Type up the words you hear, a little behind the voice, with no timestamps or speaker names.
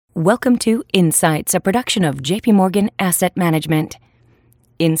Welcome to Insights, a production of JP Morgan Asset Management.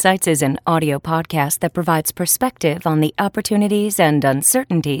 Insights is an audio podcast that provides perspective on the opportunities and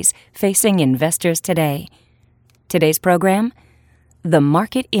uncertainties facing investors today. Today's program, the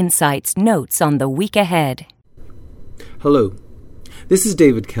Market Insights Notes on the Week Ahead. Hello, this is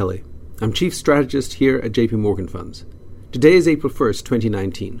David Kelly. I'm Chief Strategist here at JP Morgan Funds. Today is April 1st,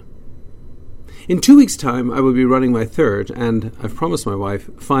 2019. In 2 weeks' time, I will be running my third, and I've promised my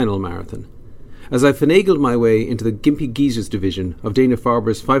wife, final marathon, as I've finagled my way into the Gympie Geezers division of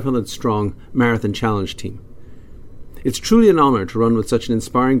Dana-Farber's 500-strong Marathon Challenge team. It's truly an honour to run with such an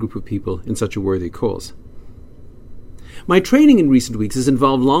inspiring group of people in such a worthy cause. My training in recent weeks has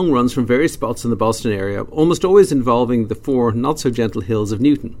involved long runs from various spots in the Boston area, almost always involving the four not-so-gentle hills of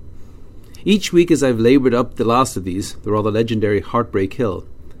Newton. Each week as I've laboured up the last of these, the rather legendary Heartbreak Hill,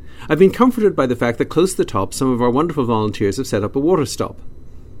 I've been comforted by the fact that close to the top some of our wonderful volunteers have set up a water stop.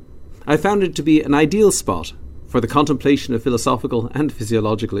 I found it to be an ideal spot for the contemplation of philosophical and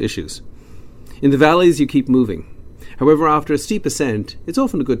physiological issues. In the valleys you keep moving. However, after a steep ascent, it's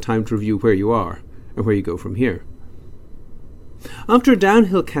often a good time to review where you are and where you go from here. After a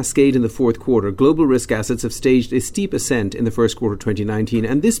downhill cascade in the fourth quarter, global risk assets have staged a steep ascent in the first quarter of 2019,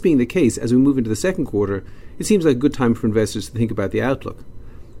 and this being the case as we move into the second quarter, it seems like a good time for investors to think about the outlook.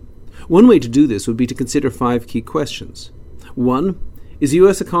 One way to do this would be to consider 5 key questions. 1. Is the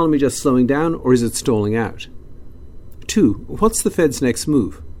US economy just slowing down or is it stalling out? 2. What's the Fed's next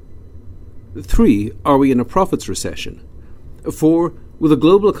move? 3. Are we in a profits recession? 4. Will the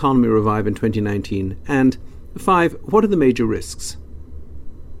global economy revive in 2019? And 5. What are the major risks?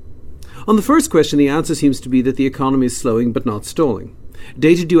 On the first question, the answer seems to be that the economy is slowing but not stalling.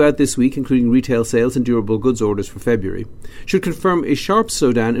 Data due out this week, including retail sales and durable goods orders for February, should confirm a sharp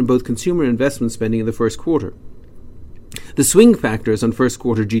slowdown in both consumer and investment spending in the first quarter. The swing factors on first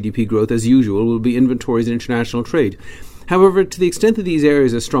quarter GDP growth, as usual, will be inventories and international trade. However, to the extent that these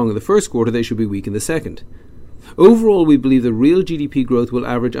areas are strong in the first quarter, they should be weak in the second. Overall, we believe the real GDP growth will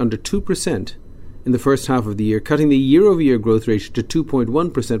average under 2% in the first half of the year, cutting the year-over-year growth rate to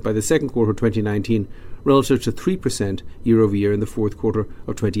 2.1% by the second quarter of 2019, relative to 3% year-over-year in the fourth quarter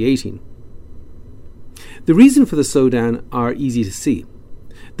of 2018. The reason for the slowdown are easy to see.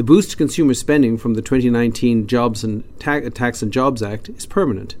 The boost to consumer spending from the 2019 Jobs and Tax and Jobs Act is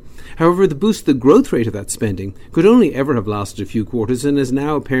permanent. However, the boost to the growth rate of that spending could only ever have lasted a few quarters and has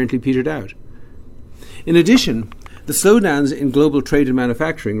now apparently petered out. In addition, the slowdowns in global trade and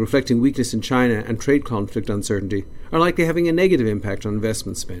manufacturing, reflecting weakness in China and trade conflict uncertainty, are likely having a negative impact on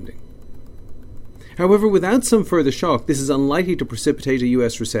investment spending. However, without some further shock, this is unlikely to precipitate a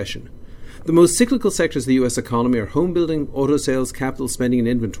US recession. The most cyclical sectors of the US economy are home building, auto sales, capital spending, and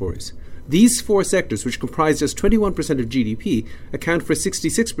inventories. These 4 sectors, which comprise just 21% of GDP, account for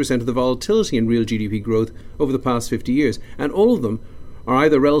 66% of the volatility in real GDP growth over the past 50 years, and all of them are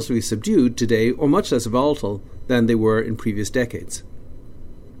either relatively subdued today or much less volatile than they were in previous decades.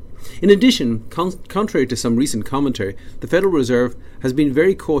 In addition, contrary to some recent commentary, the Federal Reserve has been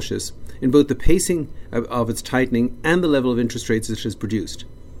very cautious in both the pacing of its tightening and the level of interest rates it has produced.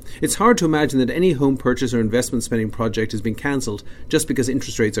 It's hard to imagine that any home purchase or investment spending project has been cancelled just because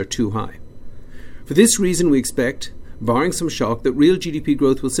interest rates are too high. For this reason, we expect, barring some shock, that real GDP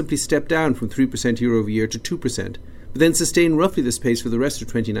growth will simply step down from 3% year-over-year to 2%, but then sustain roughly this pace for the rest of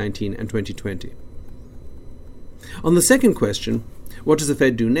 2019 and 2020. On the second question, what does the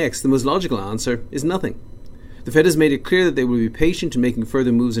Fed do next? The most logical answer is nothing. The Fed has made it clear that they will be patient in making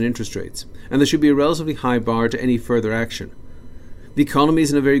further moves in interest rates, and there should be a relatively high bar to any further action. The economy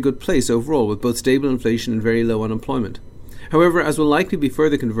is in a very good place overall, with both stable inflation and very low unemployment. However, as will likely be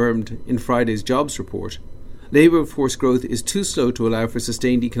further confirmed in Friday's jobs report, labour force growth is too slow to allow for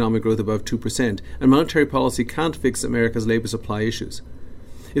sustained economic growth above 2%, and monetary policy can't fix America's labour supply issues.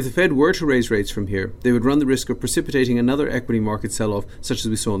 If the Fed were to raise rates from here, they would run the risk of precipitating another equity market sell-off such as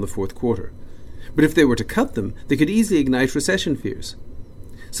we saw in the fourth quarter. But if they were to cut them, they could easily ignite recession fears.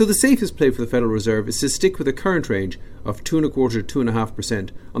 So the safest play for the Federal Reserve is to stick with the current range of 2.25% to 2.5%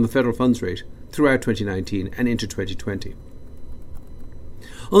 on the federal funds rate throughout 2019 and into 2020.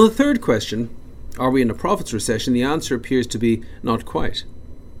 On the third question, are we in a profits recession, the answer appears to be not quite.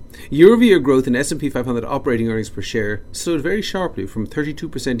 Year-over-year growth in S&P 500 operating earnings per share slowed very sharply from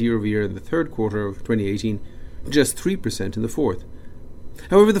 32% year-over-year in the third quarter of 2018 to just 3% in the fourth.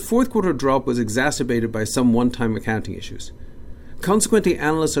 However, the fourth quarter drop was exacerbated by some one-time accounting issues. Consequently,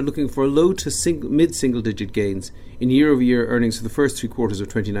 analysts are looking for low to mid-single-digit gains in year-over-year earnings for the first 3 quarters of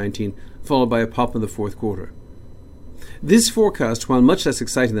 2019, followed by a pop in the fourth quarter. This forecast, while much less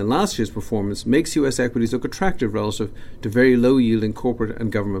exciting than last year's performance, makes US equities look attractive relative to very low-yielding corporate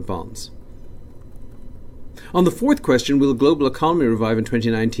and government bonds. On the fourth question, will the global economy revive in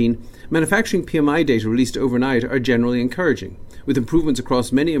 2019, manufacturing PMI data released overnight are generally encouraging, with improvements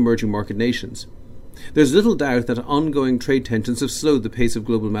across many emerging market nations. There's little doubt that ongoing trade tensions have slowed the pace of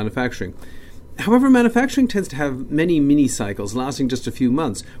global manufacturing. However, manufacturing tends to have many mini-cycles lasting just a few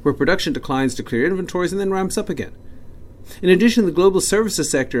months, where production declines to clear inventories and then ramps up again. In addition, the global services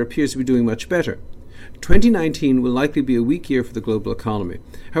sector appears to be doing much better. 2019 will likely be a weak year for the global economy.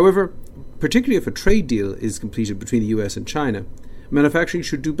 However, particularly if a trade deal is completed between the US and China, manufacturing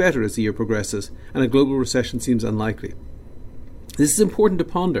should do better as the year progresses, and a global recession seems unlikely. This is important to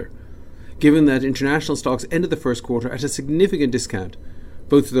ponder, given that international stocks ended the first quarter at a significant discount,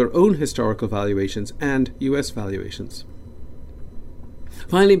 both to their own historical valuations and US valuations.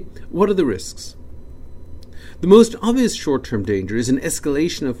 Finally, what are the risks? The most obvious short-term danger is an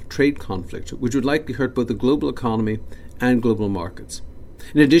escalation of trade conflict, which would likely hurt both the global economy and global markets.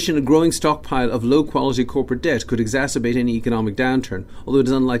 In addition, a growing stockpile of low-quality corporate debt could exacerbate any economic downturn, although it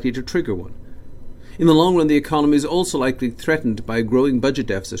is unlikely to trigger one. In the long run, the economy is also likely threatened by a growing budget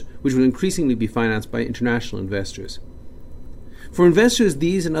deficit, which will increasingly be financed by international investors. For investors,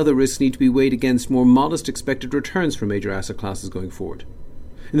 these and other risks need to be weighed against more modest expected returns for major asset classes going forward.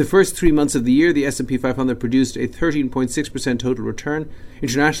 In the first 3 months of the year, the S&P 500 produced a 13.6% total return,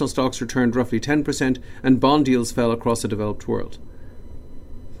 international stocks returned roughly 10%, and bond yields fell across the developed world.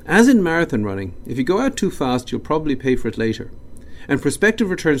 As in marathon running, if you go out too fast, you'll probably pay for it later. And prospective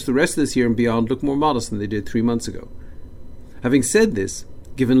returns for the rest of this year and beyond look more modest than they did 3 months ago. Having said this,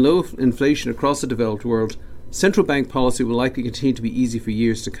 given low inflation across the developed world, central bank policy will likely continue to be easy for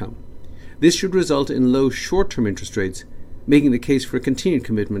years to come. This should result in low short-term interest rates, making the case for a continued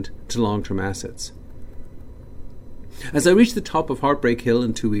commitment to long-term assets. As I reach the top of Heartbreak Hill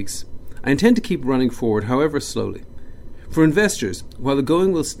in 2 weeks, I intend to keep running forward, however slowly. For investors, while the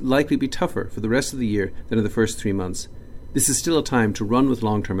going will likely be tougher for the rest of the year than in the first 3 months, this is still a time to run with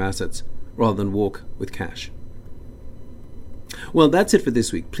long-term assets rather than walk with cash. Well, that's it for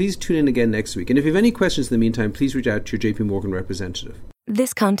this week. Please tune in again next week. And if you have any questions in the meantime, please reach out to your JP Morgan representative.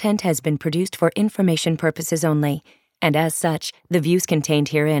 This content has been produced for information purposes only, and as such, the views contained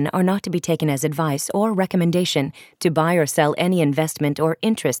herein are not to be taken as advice or recommendation to buy or sell any investment or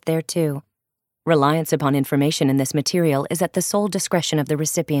interest thereto. Reliance upon information in this material is at the sole discretion of the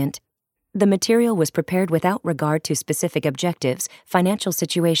recipient. The material was prepared without regard to specific objectives, financial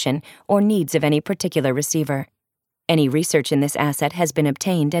situation, or needs of any particular receiver. Any research in this asset has been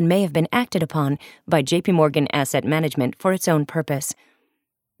obtained and may have been acted upon by JP Morgan Asset Management for its own purpose.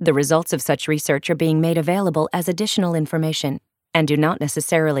 The results of such research are being made available as additional information and do not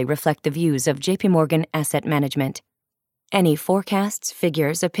necessarily reflect the views of JP Morgan Asset Management. Any forecasts,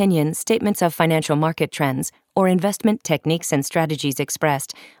 figures, opinions, statements of financial market trends, or investment techniques and strategies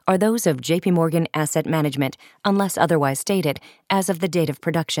expressed are those of JP Morgan Asset Management unless otherwise stated as of the date of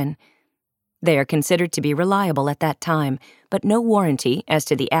production. They are considered to be reliable at that time, but no warranty as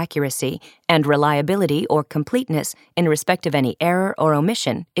to the accuracy and reliability or completeness in respect of any error or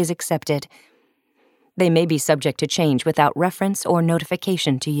omission is accepted. They may be subject to change without reference or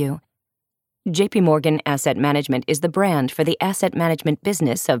notification to you. JP Morgan Asset Management is the brand for the asset management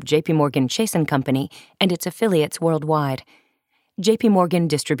business of JP Morgan Chase & Company and its affiliates worldwide. JP Morgan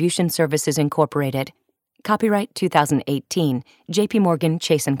Distribution Services Incorporated. Copyright 2018, JP Morgan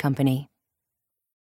Chase & Company.